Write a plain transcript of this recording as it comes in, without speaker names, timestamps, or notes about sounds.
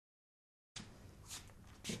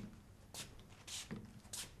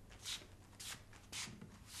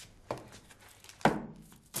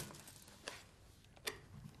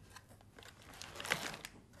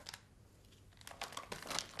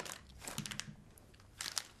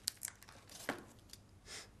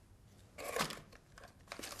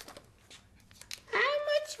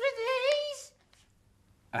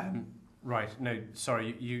Right, no,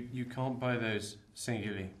 sorry, you can't buy those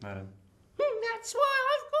singularly, madam. That's why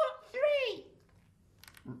I've got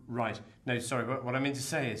 3. Right, no, sorry, what I mean to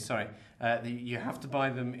say is, sorry, you have to buy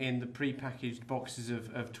them in the pre-packaged boxes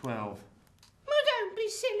of 12. Well, don't be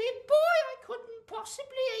silly, boy, I couldn't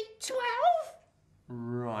possibly eat 12.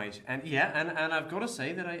 Right, and I've got to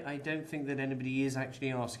say that I don't think that anybody is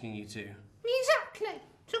actually asking you to. Exactly.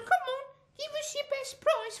 So come on, give us your best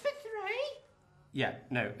price for 3. Yeah,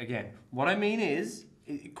 no, again, what I mean is,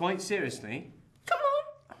 quite seriously... Come on,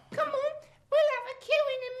 we'll have a queue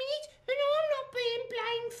in a minute, and I'm not being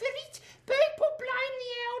blamed for it. People blame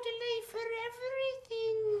the elderly for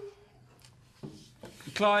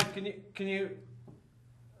everything. Clive, can you...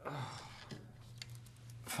 Oh.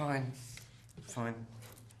 Fine.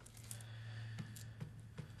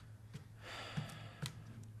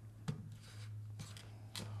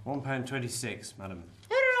 £1.26, madam.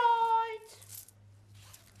 Right.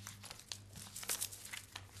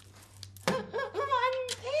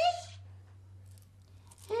 1p.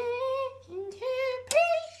 2p.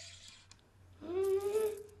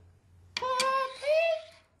 4p.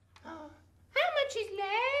 How much is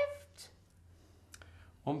left?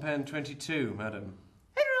 £1.22, madam.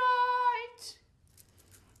 Right.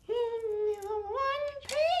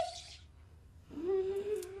 1p.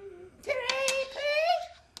 3p.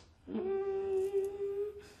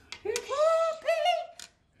 4p.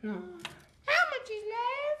 How much is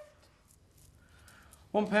left?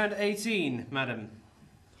 £1.18, madam.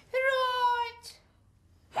 Right.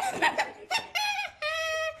 5p.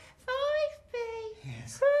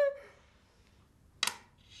 Yes.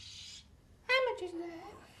 How much is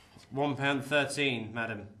left? £1.13,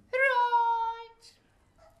 madam. Right.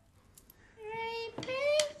 3p.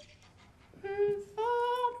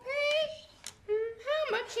 4p. How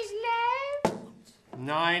much is left?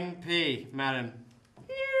 9p, madam.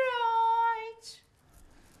 Right.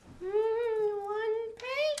 1p.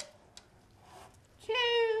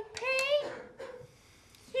 2p.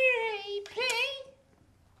 3p.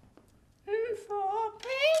 4p.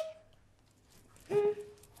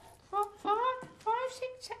 5, 6,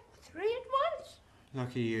 7, 3 at once.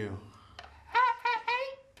 Lucky you.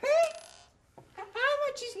 8p. How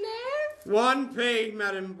much is left? 1p,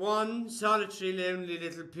 madam. One solitary, lonely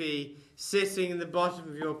little p, sitting in the bottom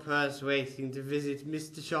of your purse waiting to visit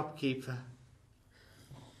Mr. Shopkeeper.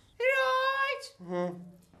 Right. 1p.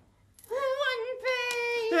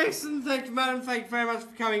 Excellent, thank you, madam. Thank you very much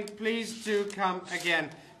for coming. Please do come again.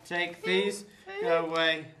 Take these, go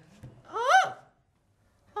away.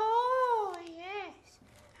 Oh, yes.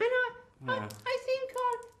 And I think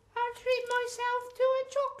I'll treat myself to a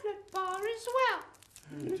chocolate bar as well.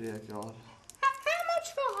 Oh dear God. How much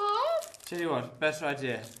for half? Tell you what, better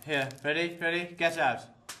idea. Here, ready, get out.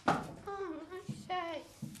 Oh, I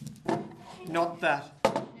say. Not that.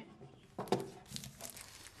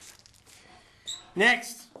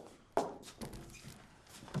 Next.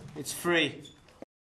 It's free.